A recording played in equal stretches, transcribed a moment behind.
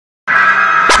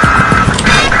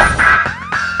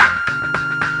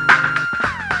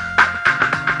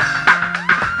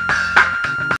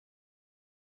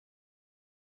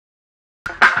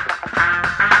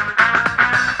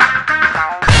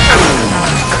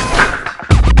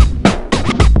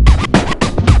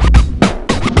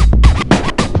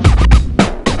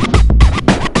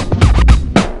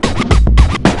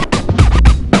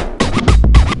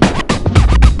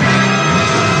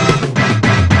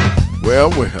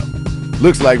Well,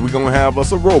 looks like we're gonna have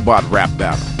us a robot rap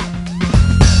battle.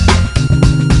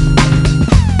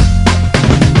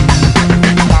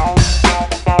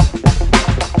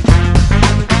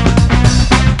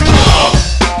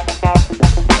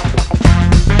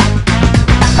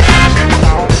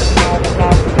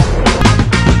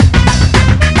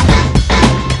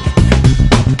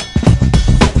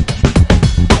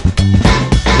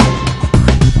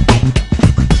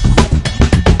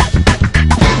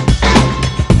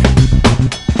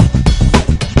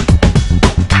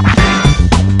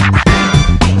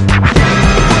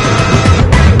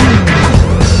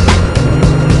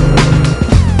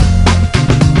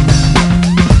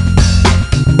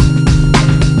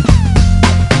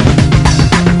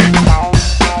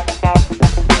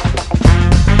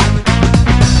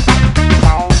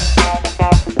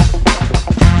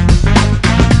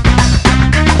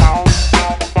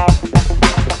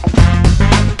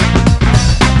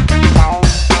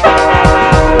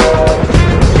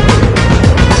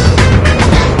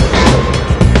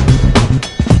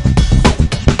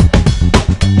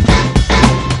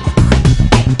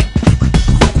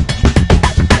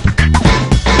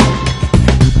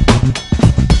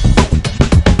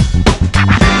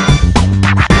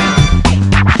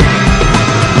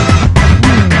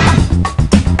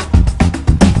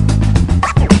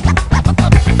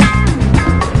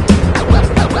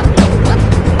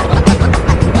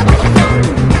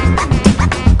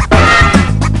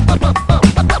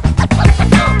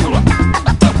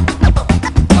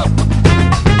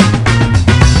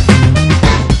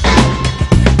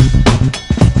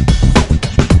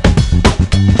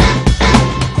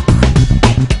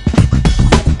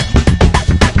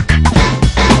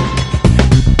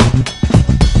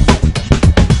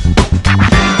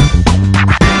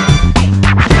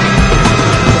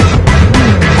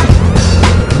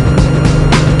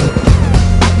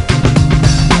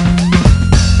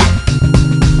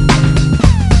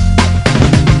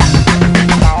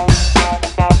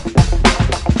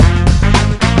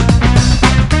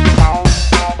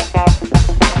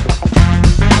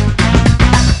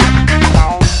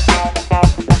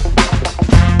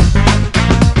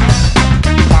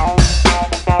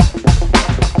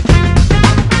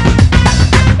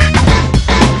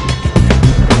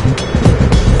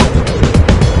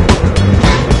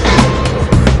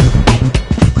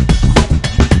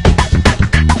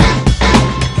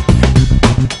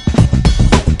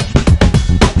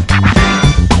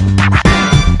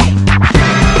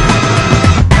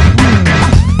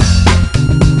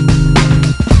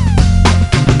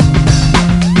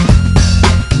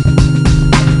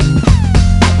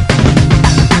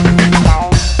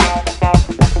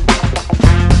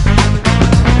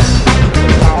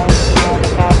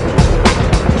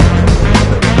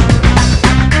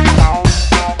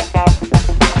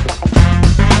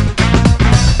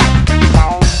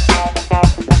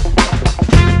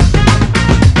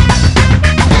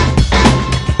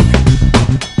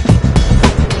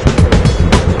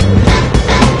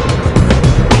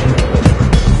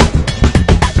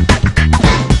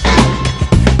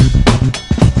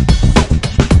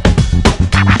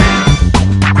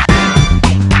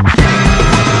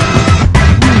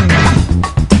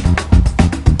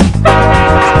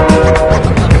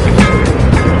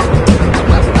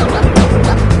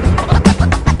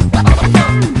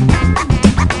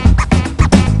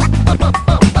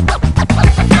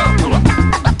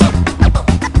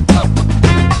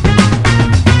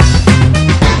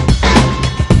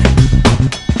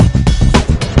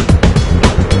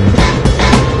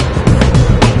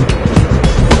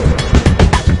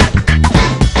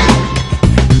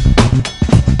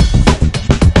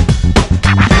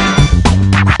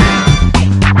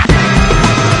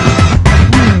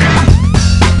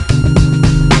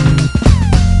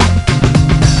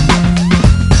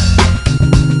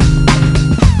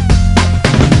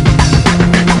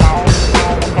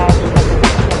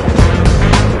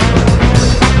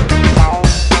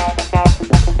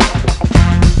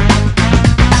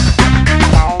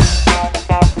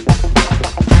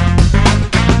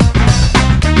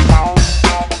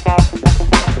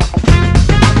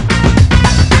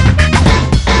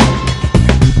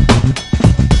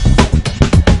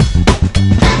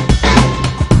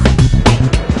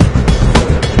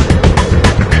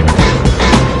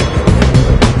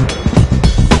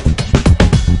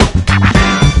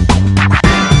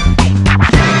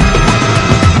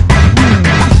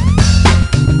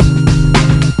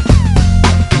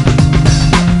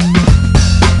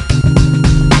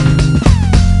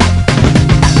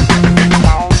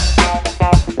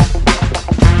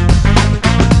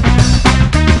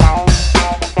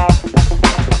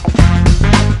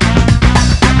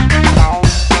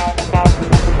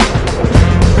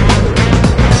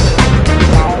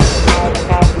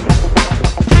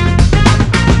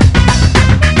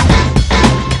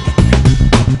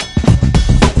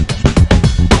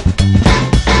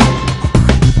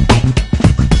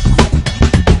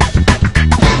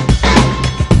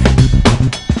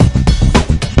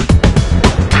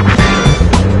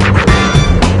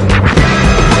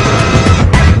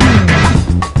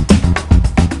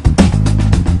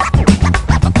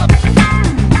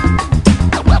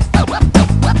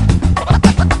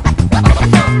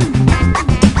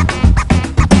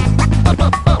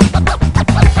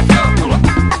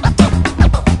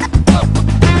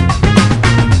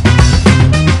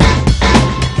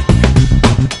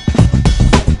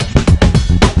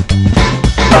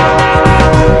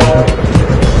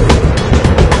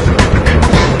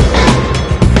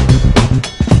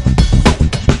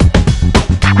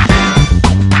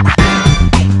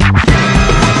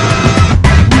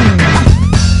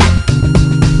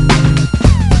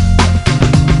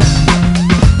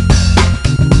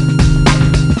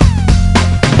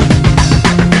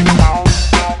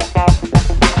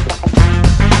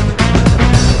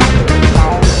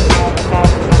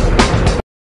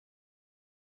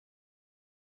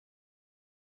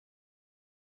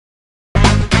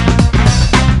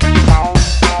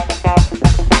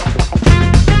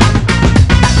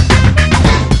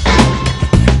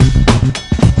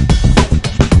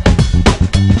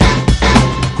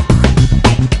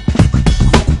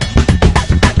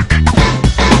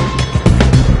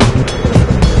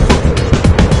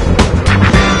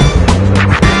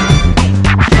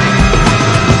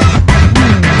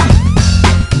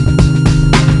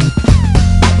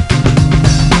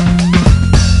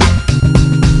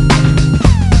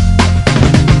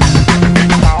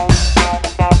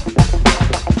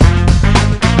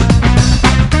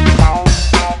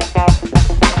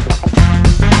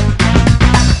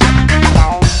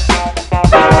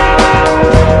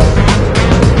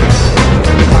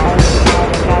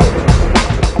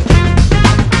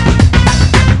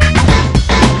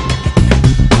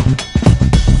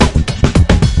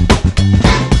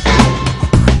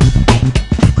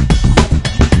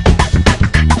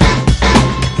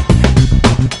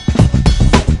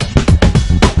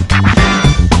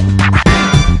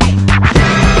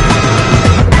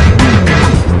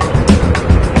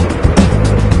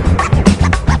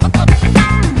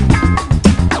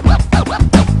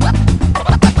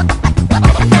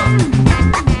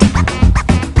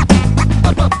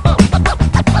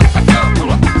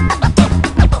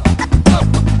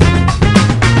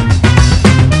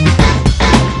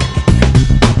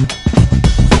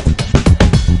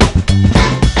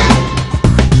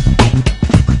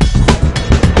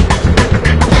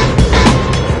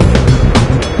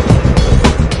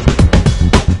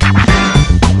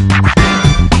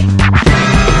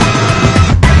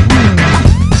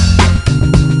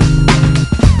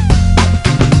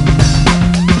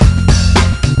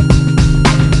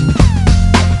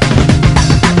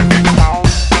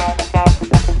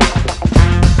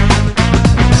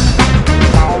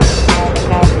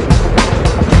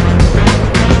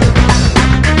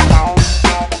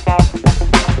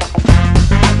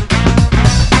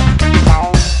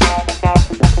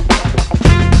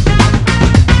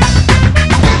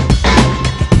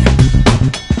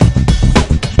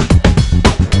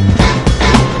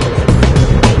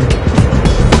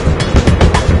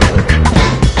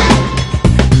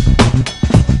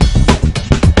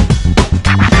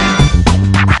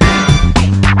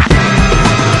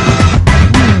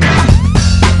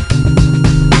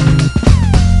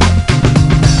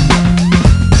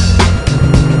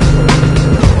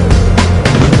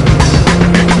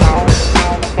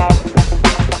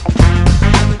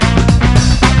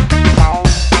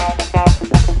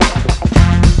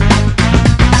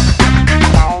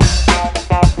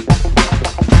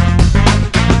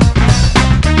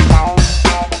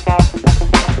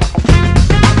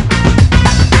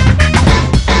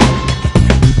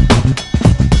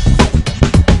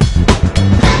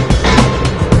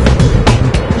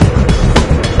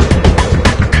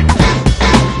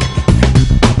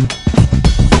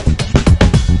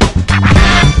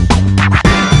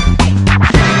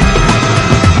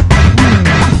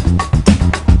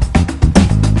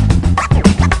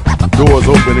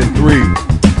 commencement in 3,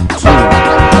 2,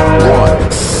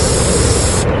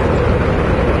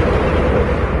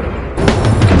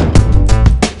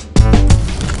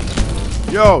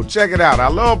 1. Yo, check it out. I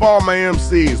love all my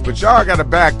MCs, but y'all gotta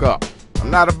back up.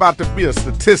 I'm not about to be a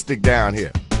statistic down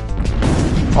here.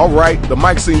 All right, the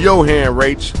mic's in your hand,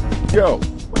 Rach. Yo,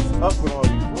 what's up with all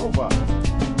these robots?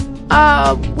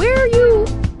 Where are you?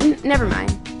 Never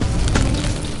mind.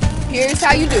 Here's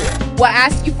how you do it. We'll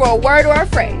ask you for a word or a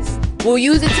phrase. We'll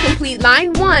use it to complete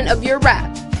line 1 of your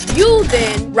rap. You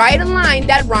then write a line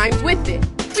that rhymes with it.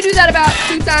 We do that about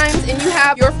 2 times and you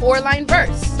have your 4-line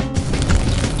verse.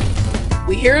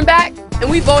 We hear him back and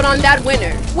we vote on that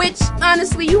winner, which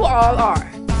honestly you all are.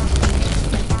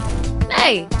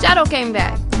 Hey, Shadow came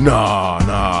back.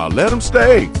 Nah, let him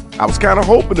stay. I was kind of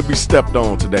hoping to be stepped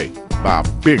on today by a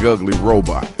big ugly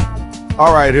robot.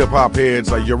 All right, hip-hop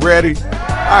heads, are you ready?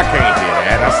 I can't hear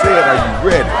that. I said, are you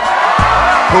ready?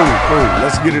 Cool,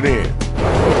 let's get it in.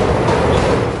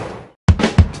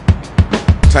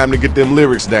 Time to get them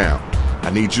lyrics down. I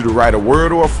need you to write a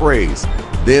word or a phrase,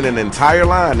 then an entire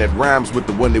line that rhymes with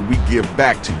the one that we give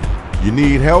back to you. You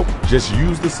need help? Just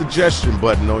use the suggestion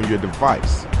button on your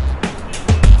device.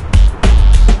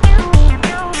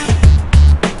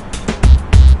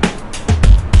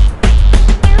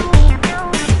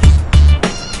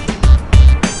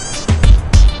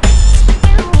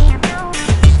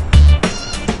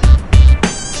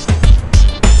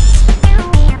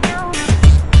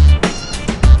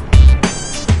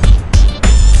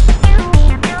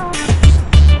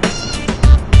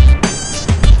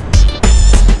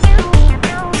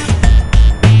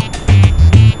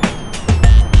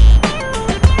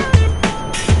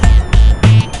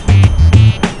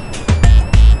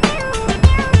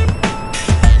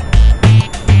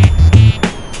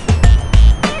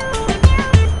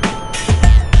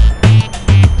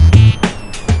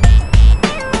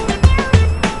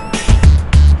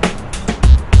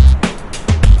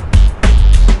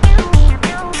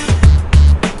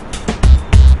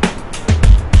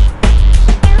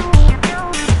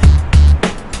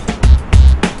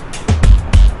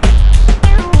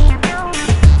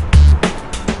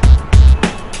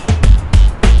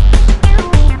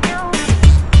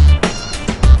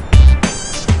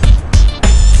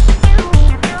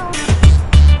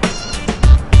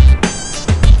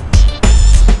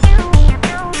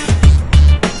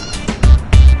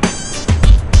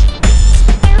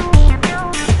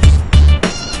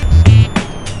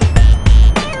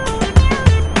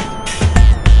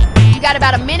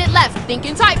 About a minute left. Think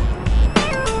and type.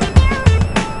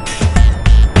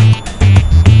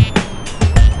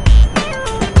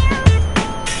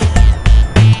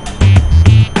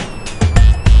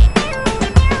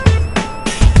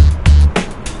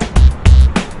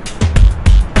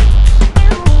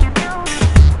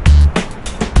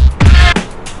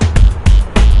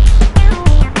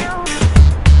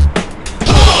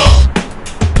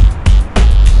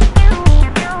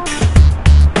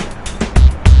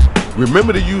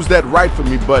 Remember to use that write for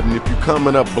me button if you're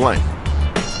coming up blank.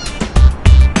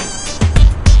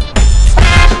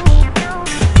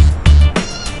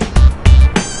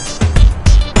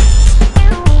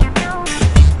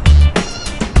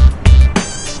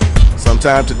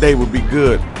 Sometime today would be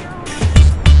good.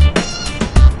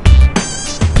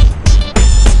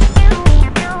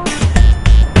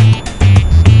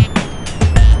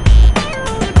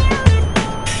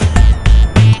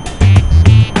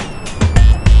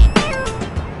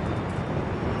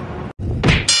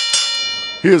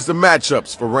 Here's the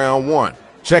matchups for round 1.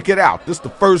 Check it out. This is the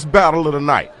first battle of the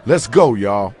night. Let's go,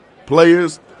 y'all.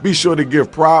 Players, be sure to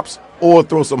give props or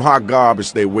throw some hot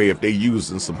garbage their way if they're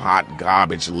using some hot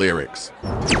garbage lyrics.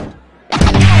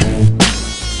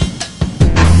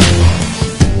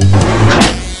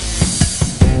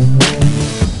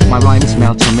 My rhymes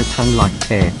melt on my tongue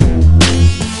like air.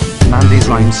 Mandy's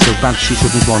rhymes so bad she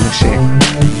shouldn't wanna share.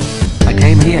 I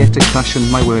came here to crush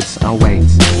and my words are weight,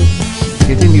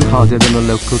 hitting you harder than a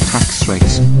local tax rate.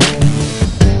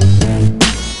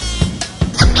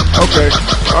 Okay,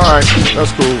 alright,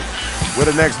 that's cool. Where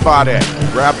the next bot at?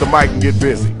 Grab the mic and get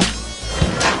busy.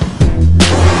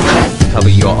 Cover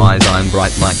your eyes, I'm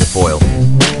bright like a foil.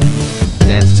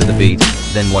 Dance to the beat,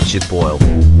 then watch it boil.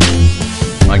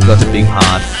 I got a big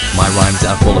heart, my rhymes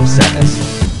are full of sadness.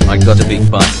 I got a big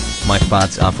butt, my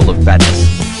farts are full of fatness.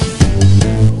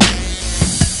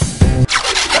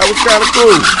 That was kinda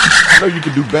cool. I know you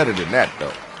can do better than that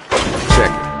though.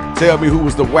 Check it. Tell me who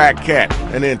was the whack cat,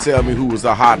 and then tell me who was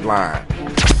the hotline.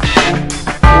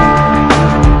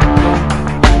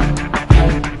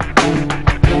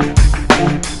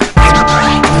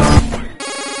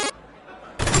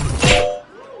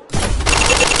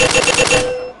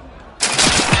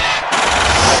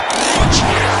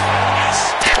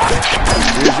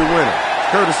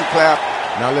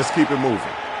 Now let's keep it moving.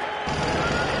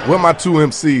 Where my two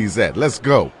MCs at? Let's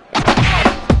go.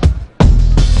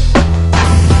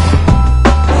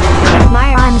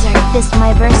 My rhymes are fist,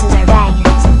 my verses are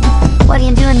bangers. What are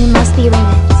you doing? You must be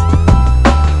remixed.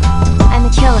 I'm a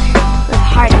killer with a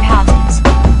heart of houses.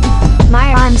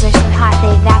 My rhymes are so hot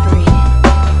they evaporated.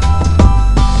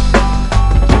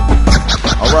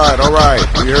 All right,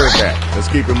 we heard that. Let's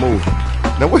keep it moving.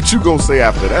 Now what you gonna say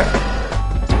after that?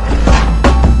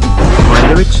 My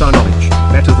lyrics are knowledge,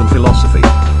 better than philosophy.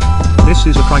 This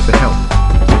is a cry for help.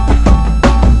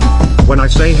 When I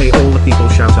say hey, all the people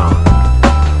shout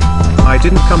ah. I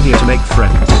didn't come here to make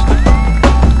friends.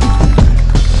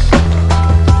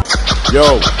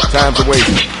 Yo, time's a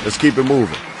waiting. Let's keep it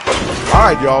moving. All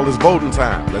right, y'all, it's voting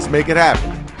time. Let's make it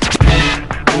happen.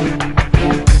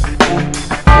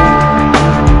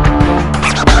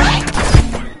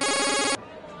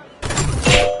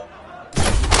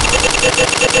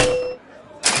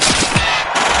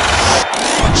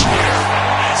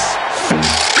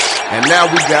 And now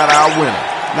we got our winner.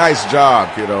 Nice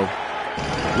job, kiddo.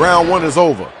 Round 1 is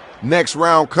over. Next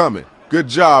round coming. Good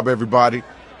job, everybody.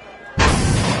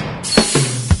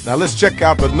 Now let's check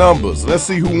out the numbers. Let's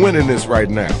see who's winning this right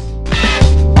now.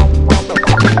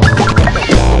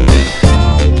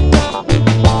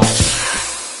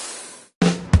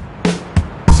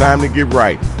 Time to get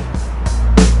right.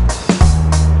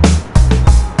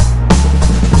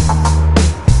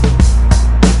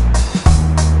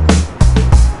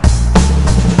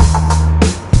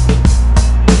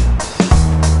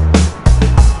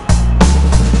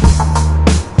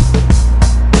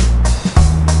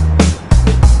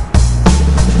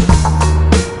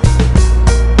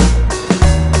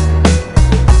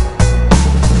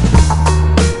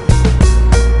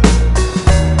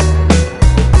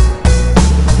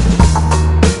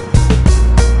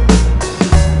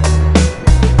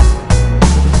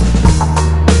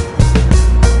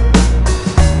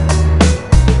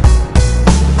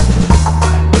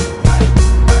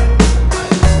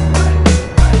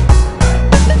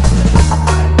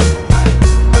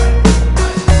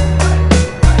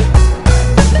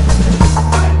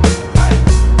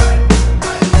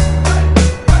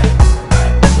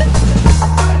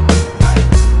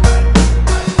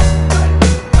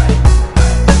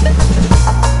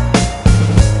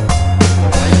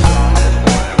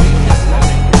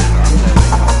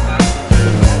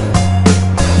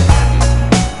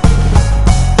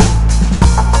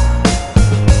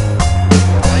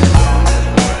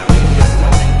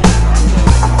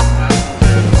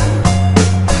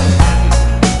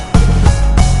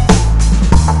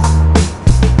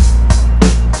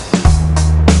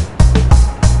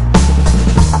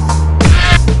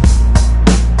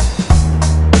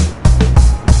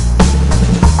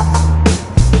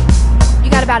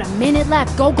 About a minute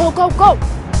left. Go, go, go, go.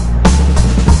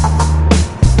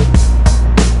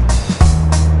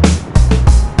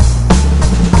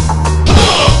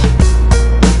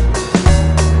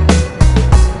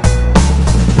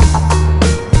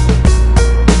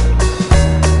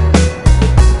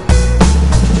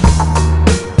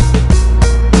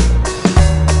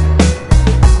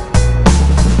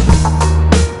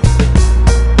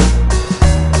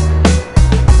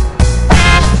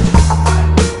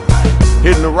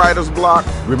 Hitting the writer's block,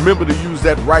 remember to use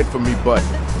that write for me button.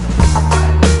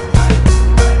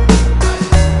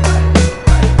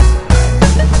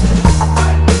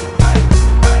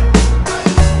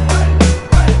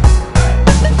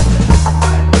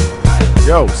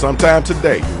 Yo, sometime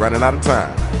today, you're running out of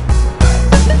time.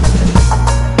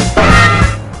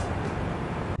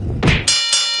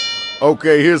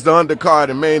 Okay, here's the undercard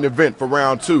and main event for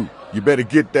round 2. You better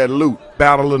get that loot.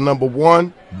 Battle of number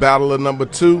 1, battle of number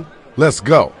 2. Let's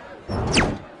go.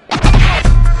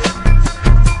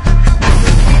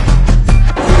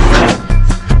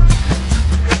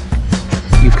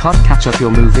 You can't catch up, you're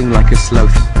moving like a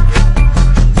sloth.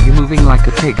 You're moving like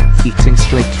a pig, eating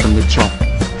straight from the chop.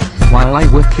 While I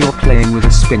work, you're playing with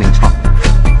a spinning top.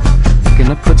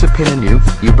 Gonna put a pin in you,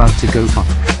 you about to go pop.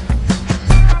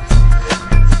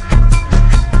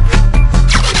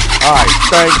 Alright,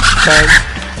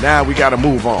 thanks. Now we gotta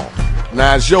move on.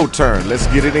 Now it's your turn. Let's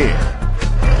get it in.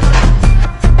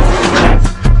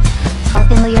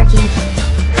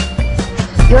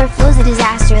 Your flow's a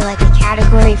disaster like a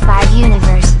Category 5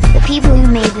 universe. The people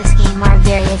who made this game are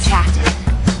very attractive.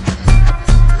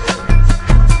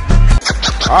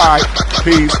 Alright,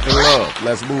 peace and love.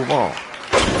 Let's move on.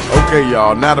 Okay,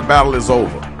 y'all, now the battle is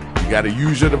over. You gotta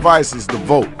use your devices to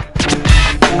vote.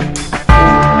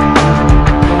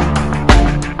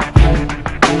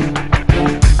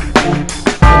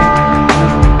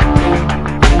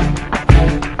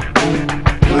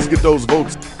 get those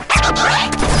votes.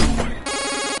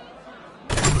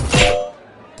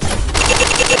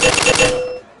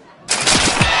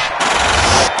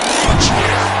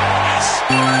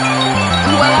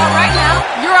 Well, all right now,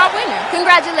 you're our winner.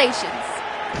 Congratulations.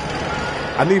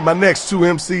 I need my next two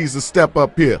MCs to step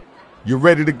up here. You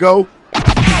ready to go?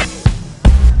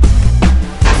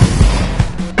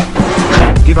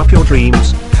 Give up your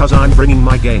dreams, cause I'm bringing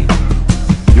my game.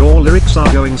 Your lyrics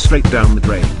are going straight down the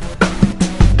drain.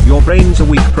 Your brain's a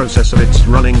weak processor, it's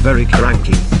running very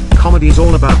cranky. Comedy is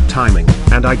all about timing,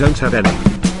 and I don't have any.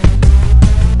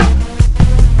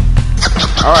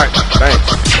 Alright,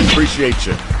 thanks. Appreciate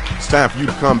you. It's time for you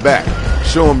to come back.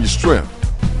 Show them your strength.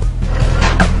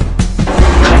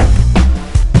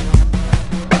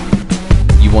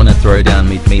 You wanna throw down,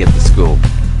 meet me at the school.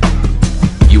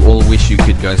 You all wish you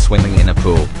could go swimming in a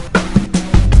pool.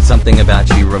 Something about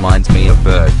you reminds me of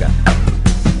burger.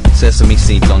 Sesame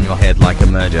seeds on your head like a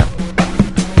murder.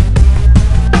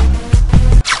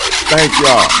 Thank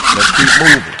y'all. Let's keep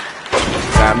moving.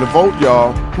 Time to vote,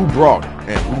 y'all. Who brought it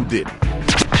and who didn't?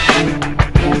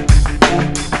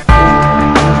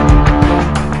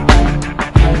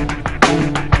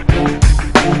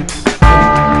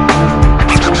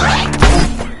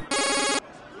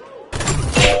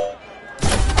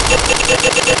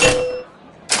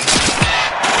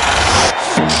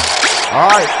 All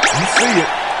right, you see it.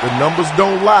 The numbers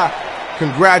don't lie.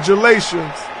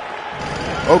 Congratulations.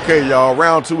 Okay, y'all,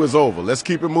 round 2 is over. Let's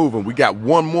keep it moving. We got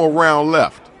one more round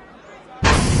left.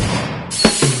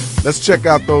 Let's check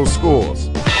out those scores.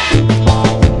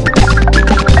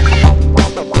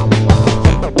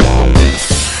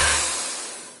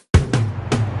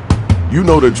 You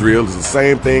know the drill. It's the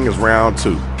same thing as round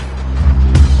 2.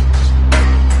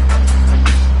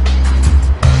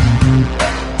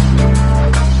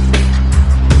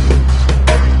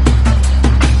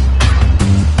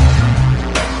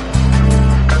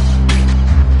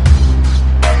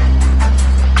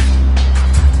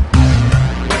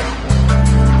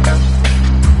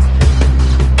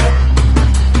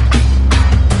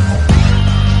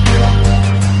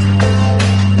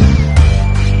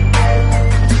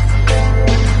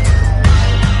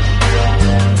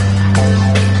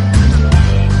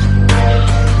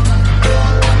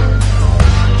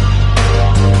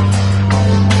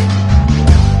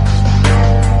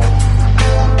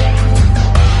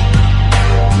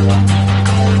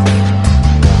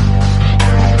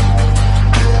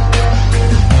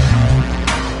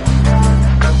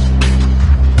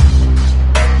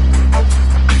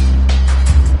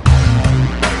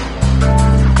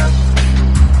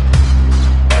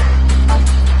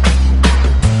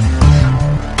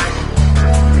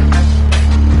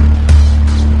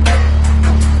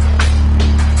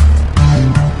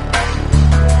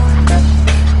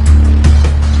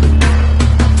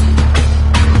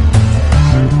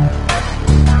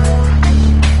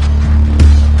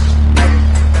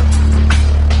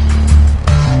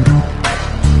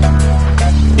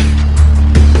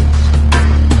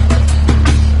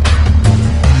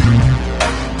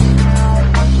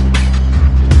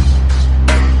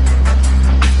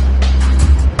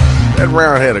 That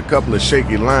round had a couple of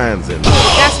shaky lines in it.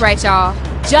 That's right, y'all.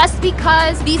 Just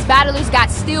because these battlers got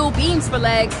steel beams for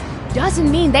legs doesn't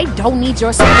mean they don't need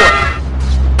your support.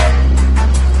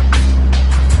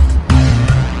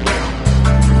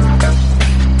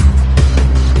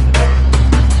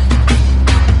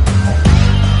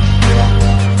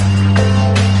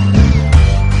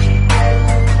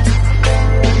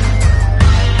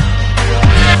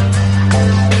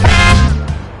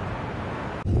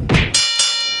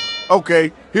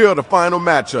 Okay, here are the final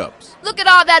matchups. Look at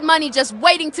all that money just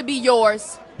waiting to be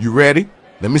yours. You ready?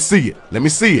 Let me see it. Let me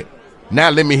see it. Now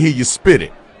let me hear you spit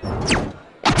it.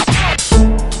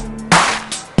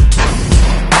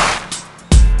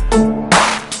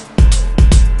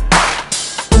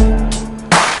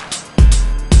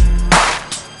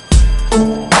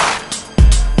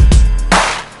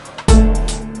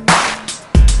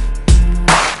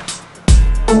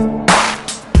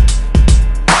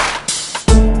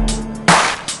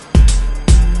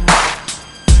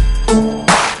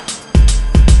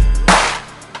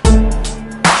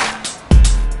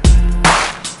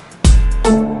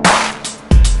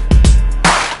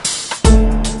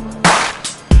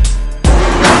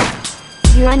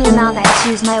 You run your mouth, I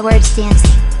choose my words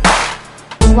dancing.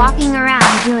 Walking around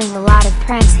doing a lot of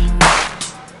prancing.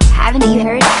 Haven't you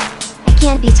heard? I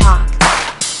can't be talked.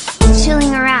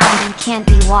 Chilling around and can't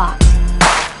be walked.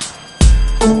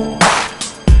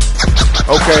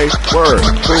 Okay, word,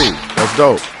 cool, that's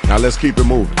dope. Now let's keep it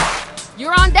moving.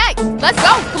 You're on deck. Let's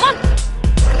go. Come on.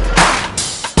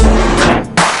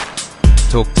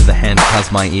 talk to the hand cause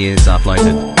my ears are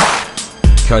floated.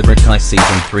 Cobra Kai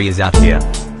Season 3 is out here.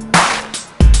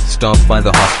 Stop by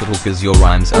the hospital cause your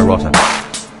rhymes are rotten.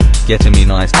 Get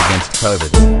immunized against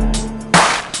COVID.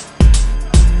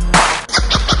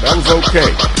 That was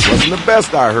okay. Wasn't the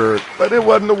best I heard, but it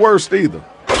wasn't the worst either.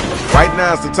 Right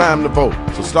now is the time to vote,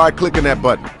 so start clicking that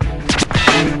button.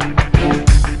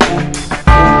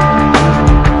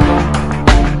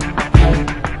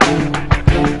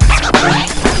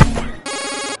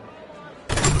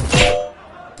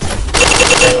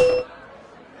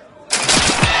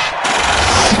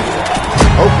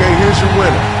 Okay, here's your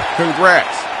winner.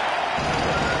 Congrats.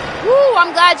 Woo,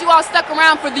 I'm glad you all stuck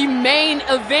around for the main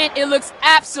event. It looks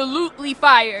absolutely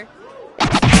fire.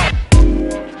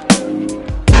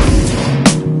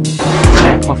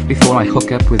 Back off before I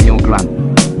hook up with your gran.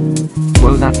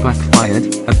 Whoa, that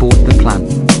backfired. Abort the plan.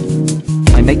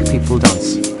 I make people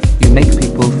dance. You make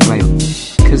people frail.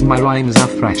 Cause my rhymes are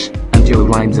fresh, and your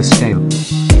rhymes are stale.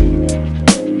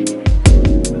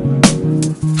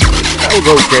 That was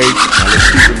okay. Now let's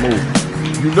keep it moving.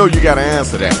 You know you gotta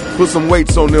answer that. Put some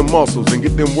weights on them muscles and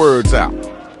get them words out.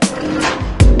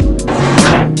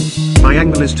 My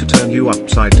angle is to turn you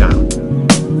upside down.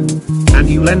 And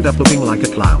you'll end up looking like a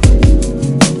clown.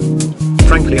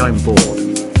 Frankly, I'm bored.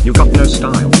 You got no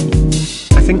style.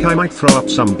 I think I might throw up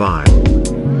some bile.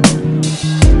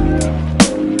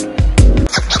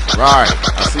 Right,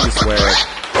 I see the swag.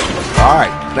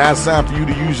 Alright, now it's time for you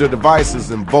to use your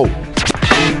devices and vote.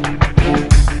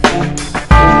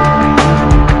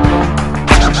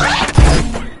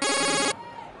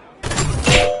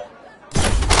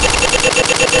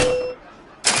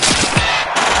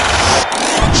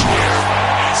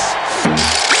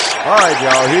 Alright,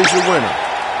 y'all, here's your winner.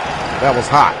 That was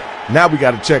hot. Now we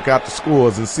gotta check out the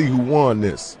scores and see who won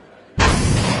this. Now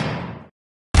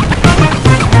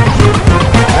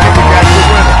you got your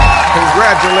winner.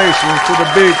 Congratulations to the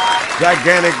big,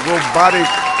 gigantic, robotic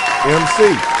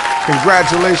MC.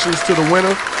 Congratulations to the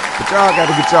winner. But y'all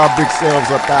gotta get y'all big selves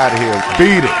up out of here.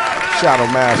 Beat it. Shadow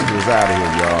Master is out of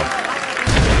here, y'all.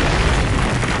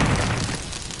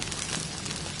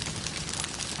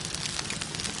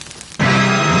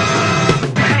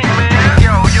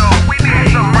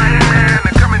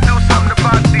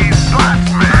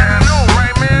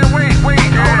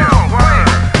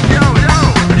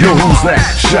 Yo, who's that?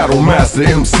 Shadow Master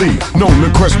MC, known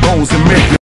to crush bones and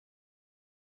make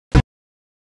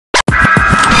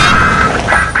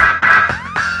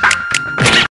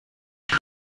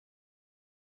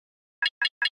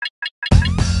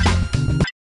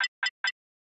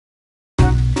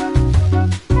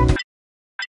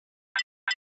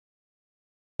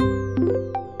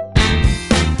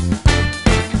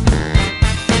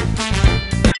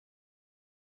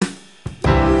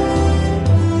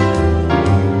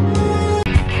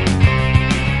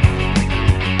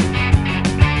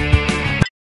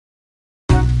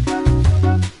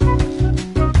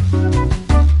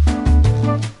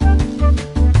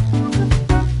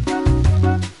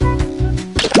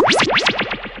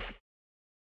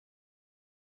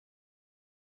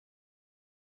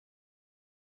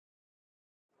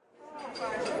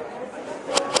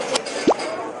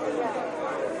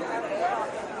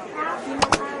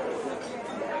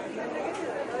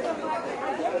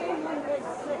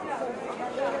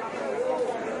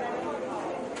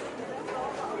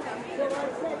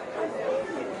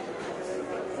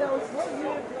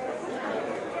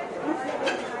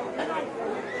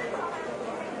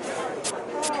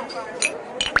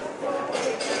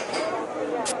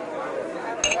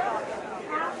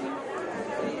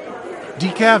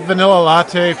Decaf vanilla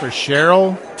latte for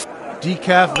Cheryl.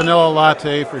 Decaf vanilla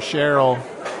latte for Cheryl.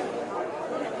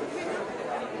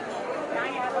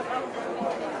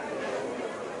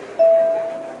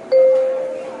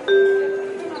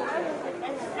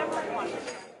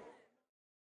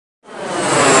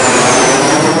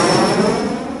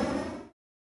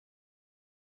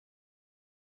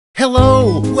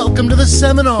 Hello, welcome to the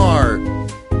seminar.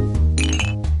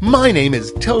 My name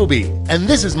is Toby, and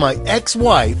this is my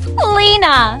ex-wife,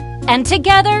 Lena! And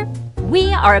together,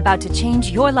 we are about to change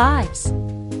your lives.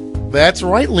 That's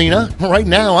right, Lena. Right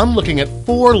now, I'm looking at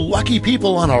 4 lucky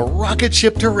people on a rocket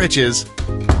ship to riches.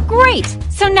 Great!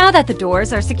 So now that the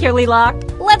doors are securely locked,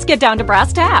 let's get down to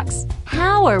brass tacks.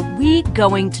 How are we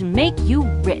going to make you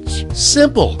rich?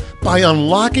 Simple, by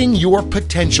unlocking your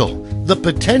potential. The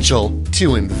potential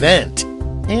to invent.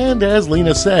 And as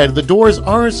Lena said, the doors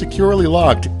aren't securely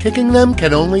locked. Kicking them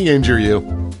can only injure you.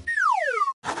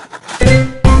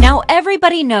 Now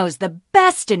everybody knows the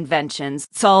best inventions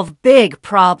solve big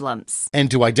problems.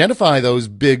 And to identify those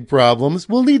big problems,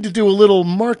 we'll need to do a little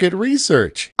market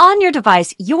research. On your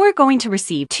device, you're going to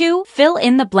receive 2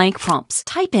 fill-in-the-blank prompts.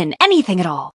 Type in anything at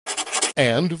all.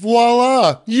 And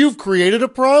voila! You've created a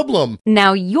problem.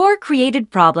 Now your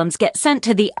created problems get sent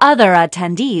to the other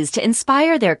attendees to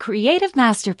inspire their creative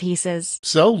masterpieces.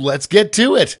 So let's get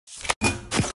to it.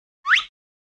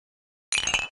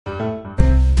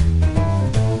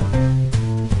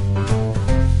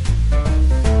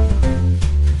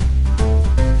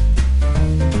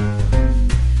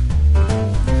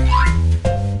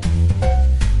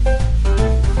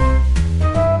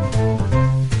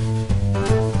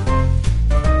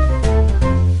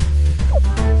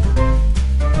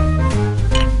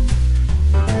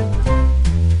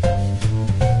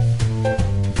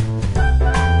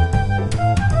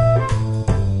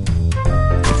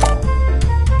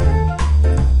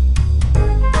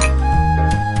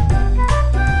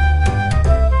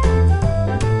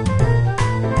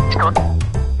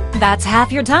 That's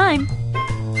half your time.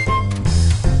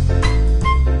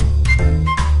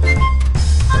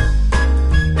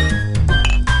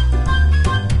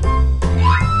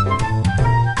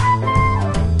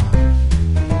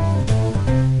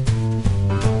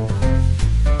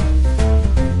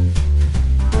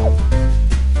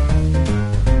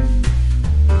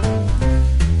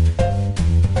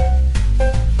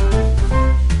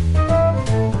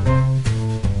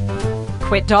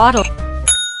 Quit dawdle.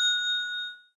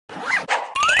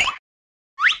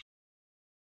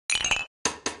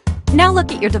 Now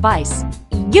look at your device.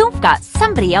 You've got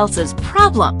somebody else's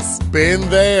problems. Been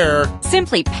there.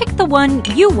 Simply pick the one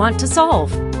you want to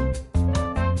solve.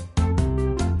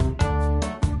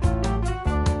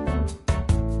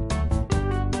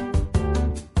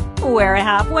 We're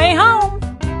halfway home.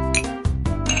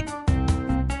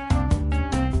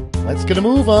 Let's get a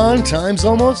move on. Time's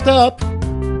almost up.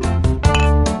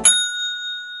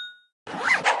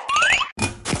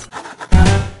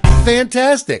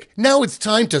 Fantastic! Now it's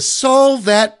time to solve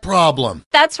that problem.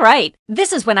 That's right.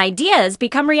 This is when ideas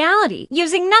become reality,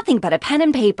 using nothing but a pen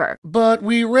and paper. But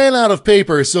we ran out of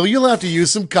paper, so you'll have to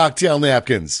use some cocktail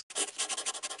napkins.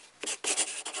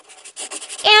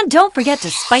 And don't forget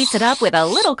to spice it up with a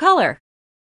little color.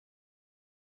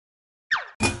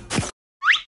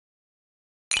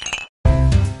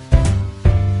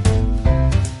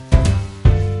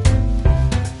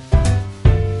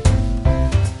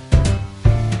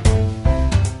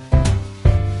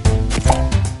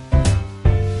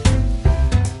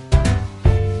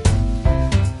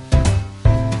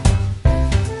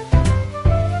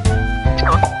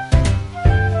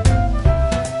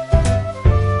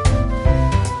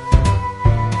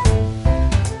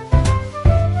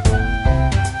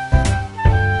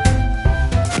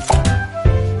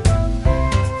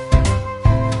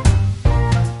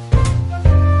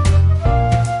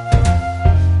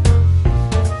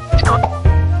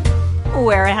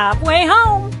 We're halfway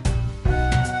home.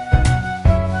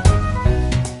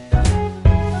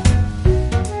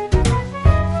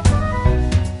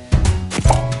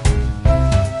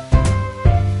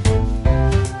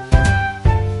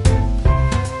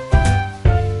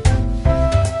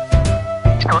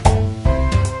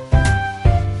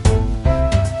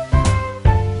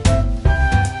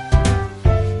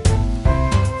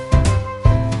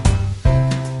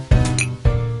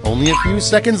 Only a few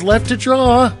seconds left to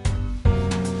draw.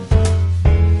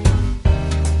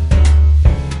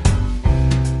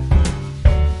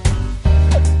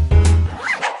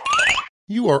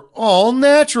 You are all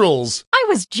naturals. I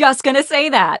was just gonna say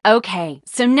that. Okay,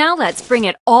 so now let's bring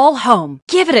it all home.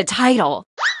 Give it a title.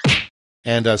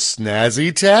 And a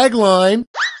snazzy tagline.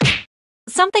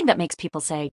 Something that makes people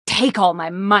say, "Take all my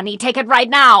money, take it right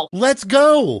now." Let's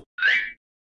go.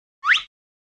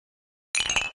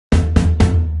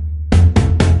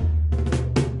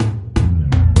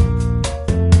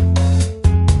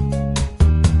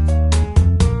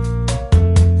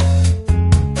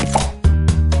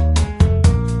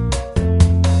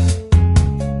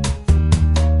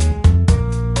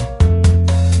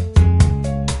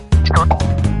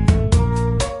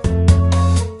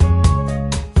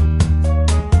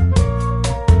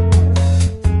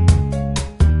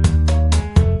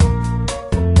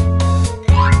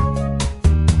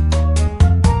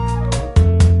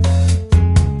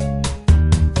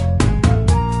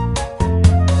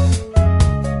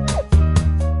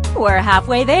 We're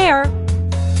halfway there.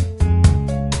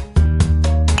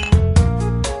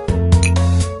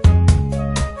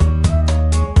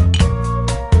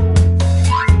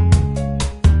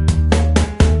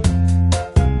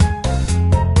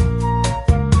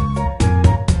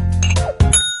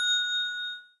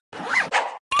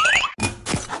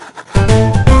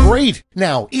 Great!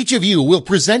 Now, each of you will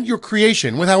present your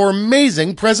creation with our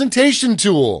amazing presentation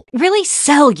tool. Really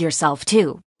sell yourself,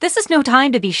 too. This is no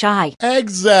time to be shy.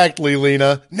 Exactly,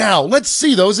 Lena. Now, let's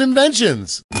see those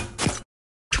inventions.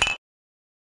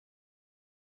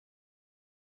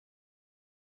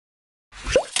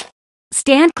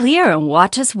 Stand clear and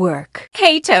watch us work.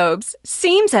 Hey, Tobes,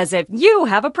 seems as if you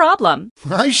have a problem.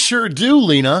 I sure do,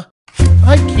 Lena.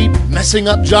 I keep messing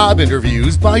up job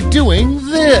interviews by doing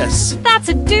this. That's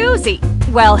a doozy.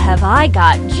 Well, have I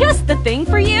got just the thing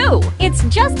for you. It's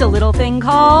just a little thing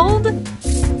called...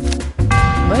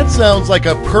 That sounds like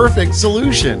a perfect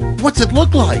solution. What's it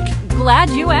look like?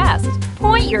 Glad you asked.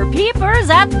 Point your peepers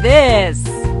at this.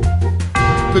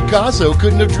 Picasso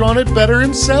couldn't have drawn it better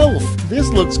himself. This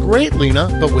looks great, Lena,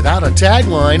 but without a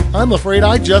tagline, I'm afraid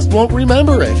I just won't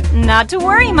remember it. Not to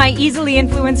worry, my easily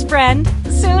influenced friend.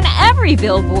 Soon every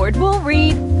billboard will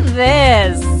read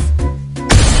this.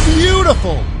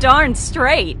 Beautiful! Darn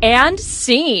straight and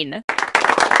seen.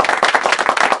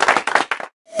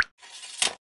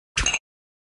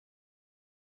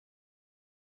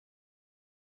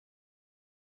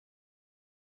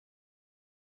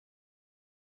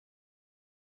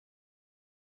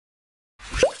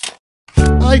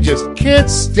 I just can't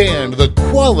stand the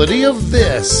quality of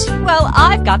this. Well,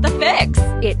 I've got the fix.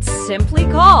 It's simply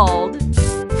called...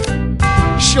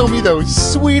 Show me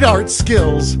those sweet art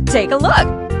skills. Take a look.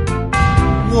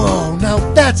 Whoa,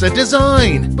 now that's a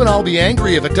design. But I'll be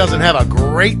angry if it doesn't have a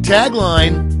great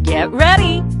tagline. Get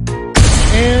ready.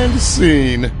 And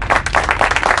scene.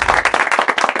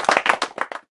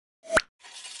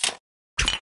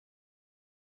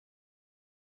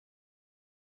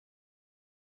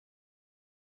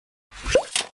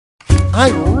 I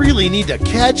really need to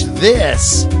catch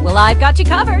this. Well, I've got you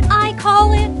covered. I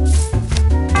call it...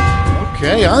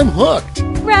 Okay, I'm hooked.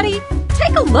 Ready?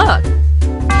 Take a look.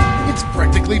 It's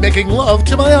practically making love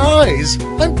to my eyes.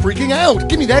 I'm freaking out.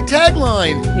 Give me that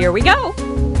tagline. Here we go.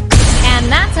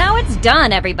 And that's how it's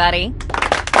done, everybody.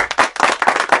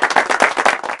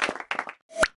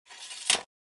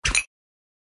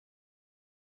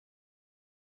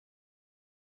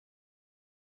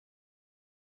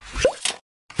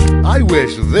 I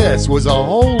wish this was a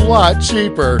whole lot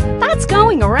cheaper. That's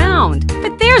going around.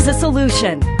 But there's a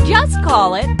solution. Just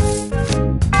call it...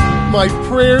 My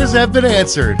prayers have been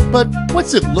answered. But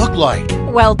what's it look like?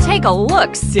 Well, take a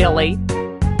look, silly.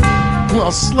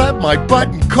 Well, slap my butt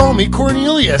and call me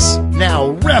Cornelius.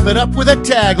 Now wrap it up with a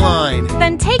tagline.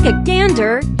 Then take a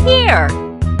gander here.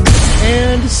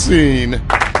 And scene.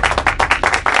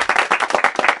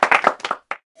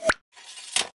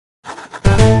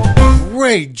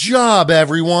 Great job,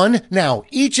 everyone! Now,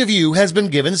 each of you has been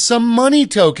given some money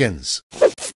tokens.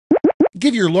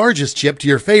 Give your largest chip to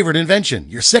your favorite invention,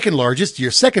 your second largest to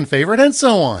your second favorite, and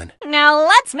so on. Now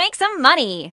let's make some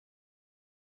money.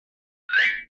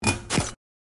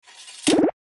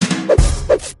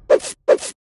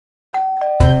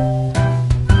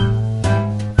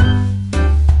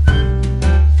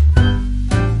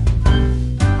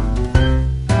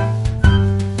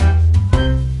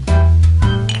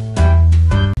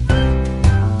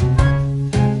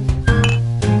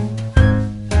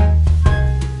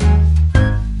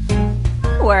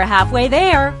 We're halfway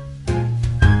there.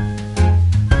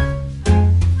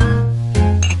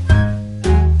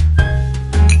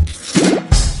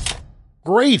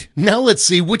 Great! Now let's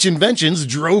see which inventions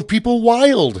drove people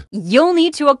wild. You'll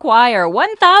need to acquire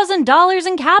 $1,000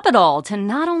 in capital to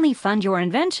not only fund your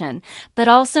invention, but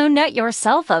also net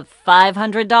yourself a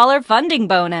 $500 funding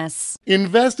bonus.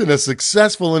 Invest in a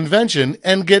successful invention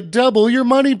and get double your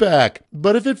money back.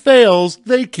 But if it fails,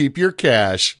 they keep your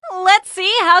cash. Let's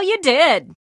see how you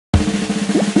did.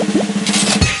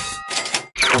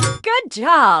 Good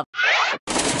job.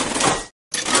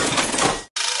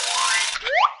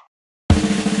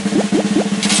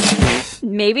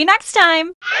 Maybe next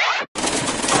time.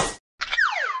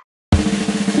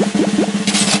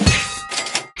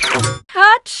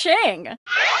 Ka-ching!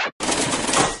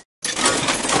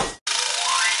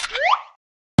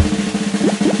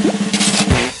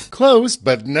 Close,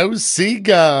 but no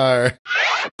cigar.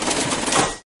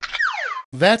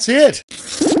 That's it.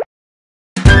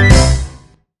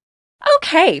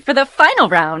 Okay, for the final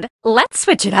round, let's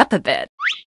switch it up a bit.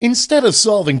 Instead of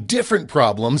solving different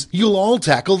problems, you'll all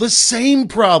tackle the same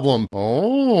problem.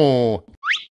 Oh.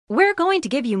 We're going to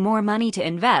give you more money to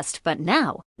invest, but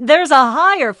now there's a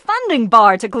higher funding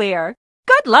bar to clear.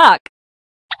 Good luck!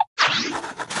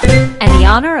 And the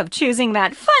honor of choosing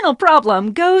that final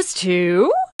problem goes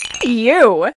to...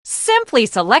 you! Simply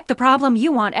select the problem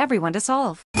you want everyone to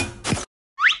solve.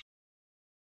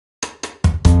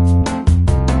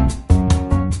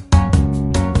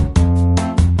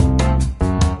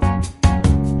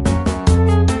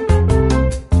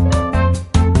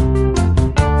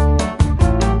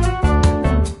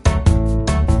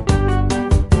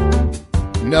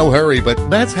 No hurry, but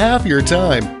that's half your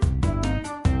time.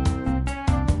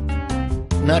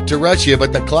 Not to rush you,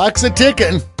 but the clock's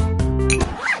a-ticking.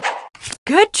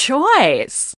 Good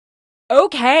choice.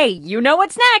 Okay, you know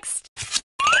what's next.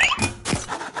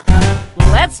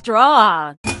 Let's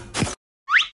draw.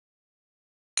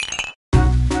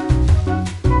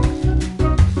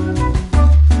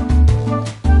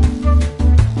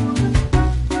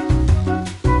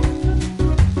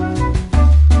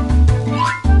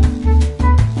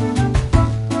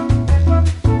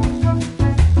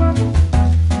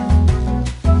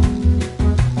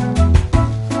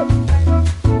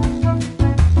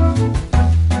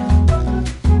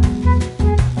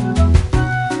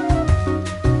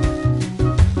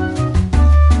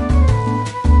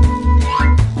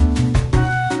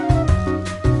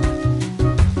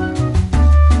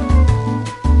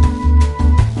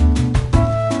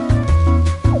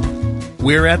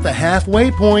 We're at the halfway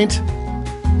point.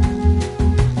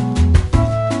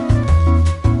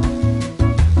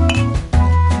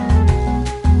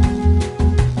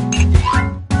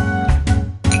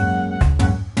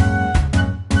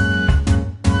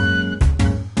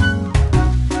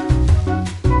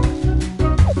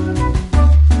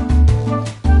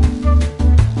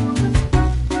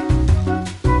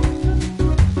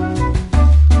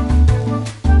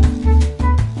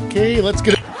 Okay, let's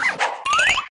get it.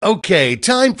 Okay,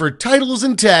 time for titles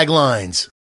and taglines.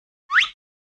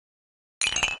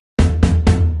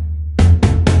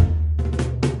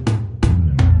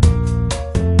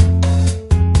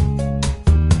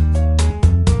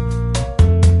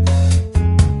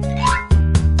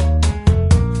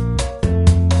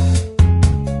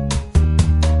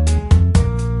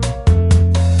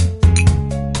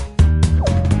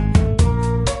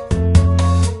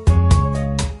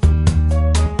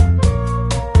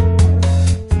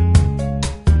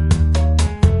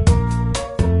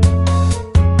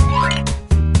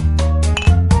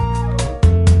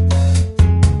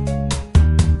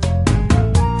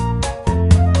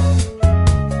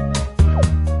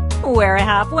 We're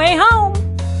halfway home.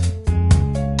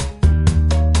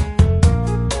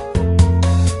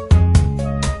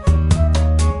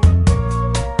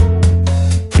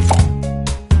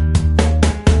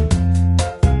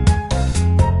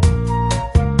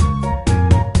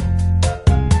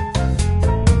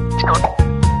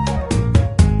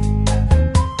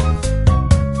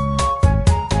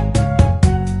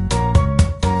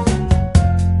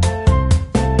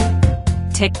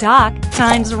 Tick-tock,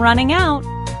 time's running out.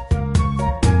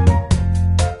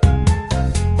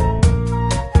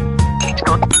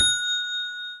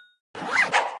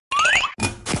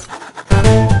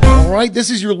 All right,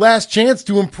 this is your last chance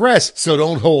to impress, so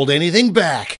don't hold anything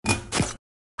back.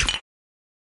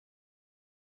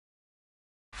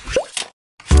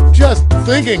 Just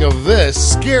thinking of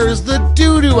this scares the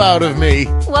doo-doo out of me.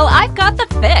 Well, I've got the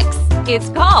fix. It's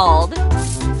called...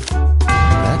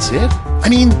 That's it? I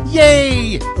mean,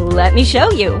 yay! Let me show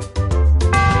you.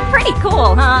 Pretty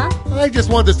cool, huh? I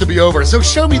just want this to be over, so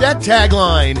show me that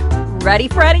tagline. Ready,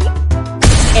 Freddy?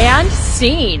 And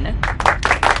scene.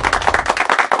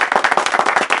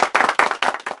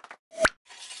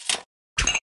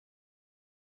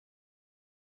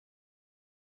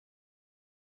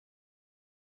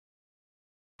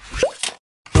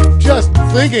 Just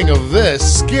thinking of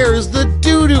this scares the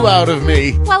doo-doo out of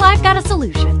me. Well, I've got a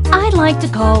solution. I'd like to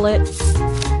call it...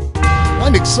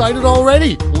 I'm excited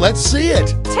already. Let's see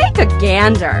it. Take a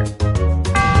gander.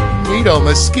 Neato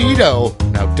mosquito.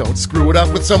 Now don't screw it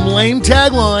up with some lame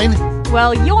tagline.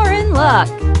 Well, you're in luck.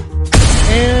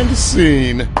 And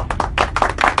scene.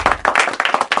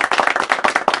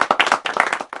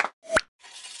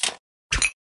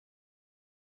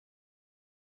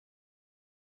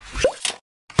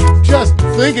 Just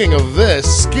thinking of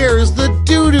this scares the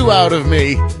doo-doo out of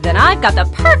me. Then I've got the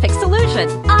perfect solution.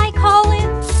 I call it...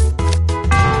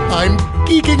 I'm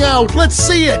geeking out. Let's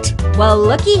see it. Well,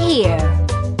 looky here.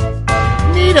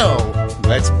 Neato.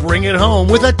 Let's bring it home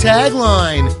with a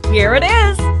tagline. Here it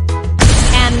is.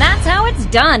 And that's how it's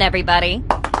done, everybody.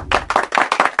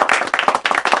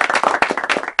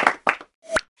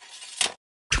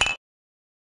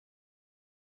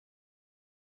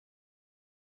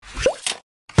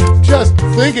 Just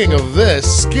thinking of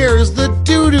this scares the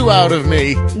doo-doo out of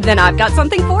me. Then I've got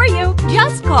something for you.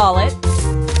 Just call it...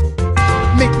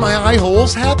 Make my eye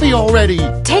holes happy already.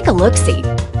 Take a look-see.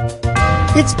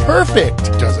 It's perfect.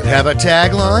 Does it have a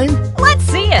tagline? Let's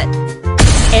see it.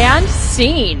 And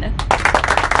scene.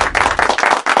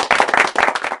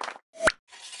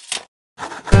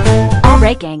 All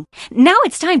breaking. Now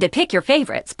it's time to pick your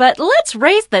favorites, but let's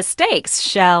raise the stakes,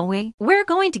 shall we? We're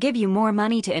going to give you more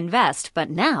money to invest,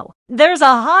 but now there's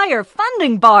a higher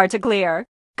funding bar to clear.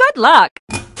 Good luck!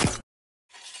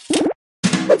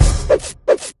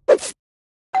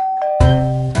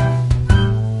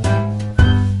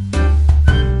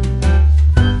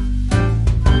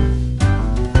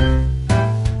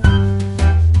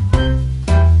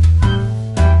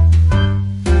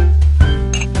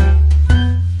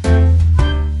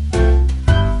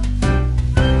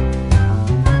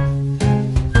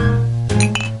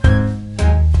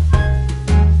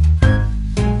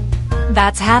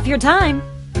 That's half your time.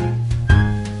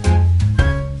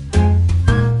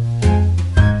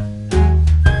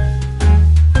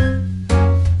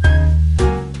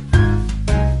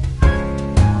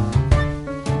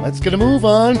 Let's get a move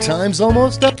on. Time's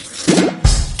almost up.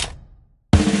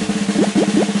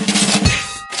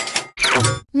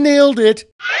 Nailed it.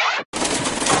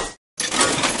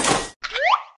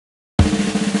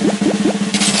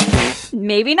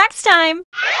 Maybe next time.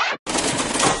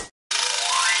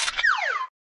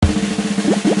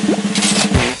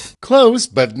 Close,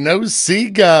 but no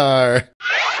cigar.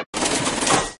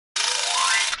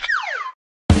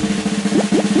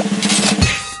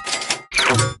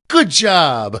 Good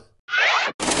job.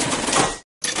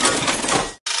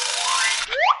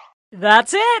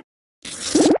 That's it.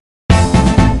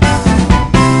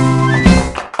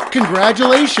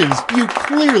 Congratulations, you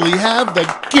clearly have the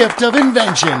gift of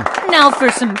invention. Now for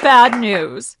some bad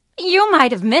news. You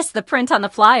might have missed the print on the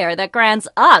flyer that grants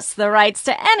us the rights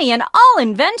to any and all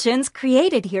inventions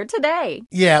created here today.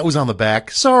 Yeah, it was on the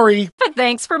back. Sorry. But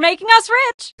thanks for making us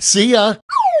rich. See ya.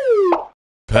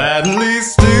 Patently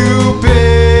stupid,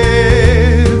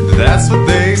 that's what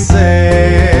they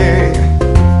say.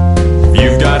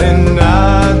 You've got an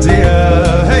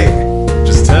idea, hey,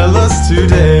 just tell us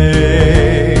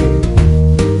today.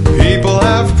 People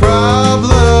have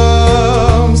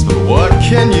problems, but what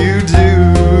can you do?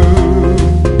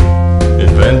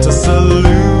 Invent a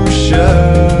solution,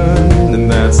 and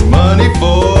that's money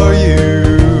for you.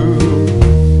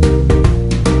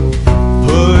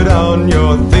 Put on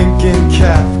your thinking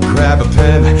cap, grab a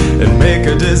pen, and make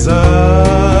a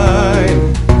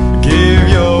design. Give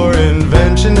your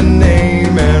invention a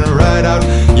name and write out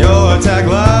your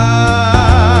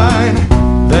tagline.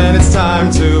 Then it's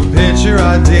time to pitch your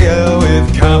idea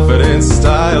with confidence,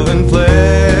 style, and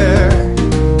flair.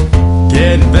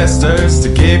 Get investors to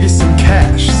give you some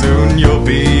cash, soon you'll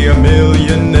be a millionaire.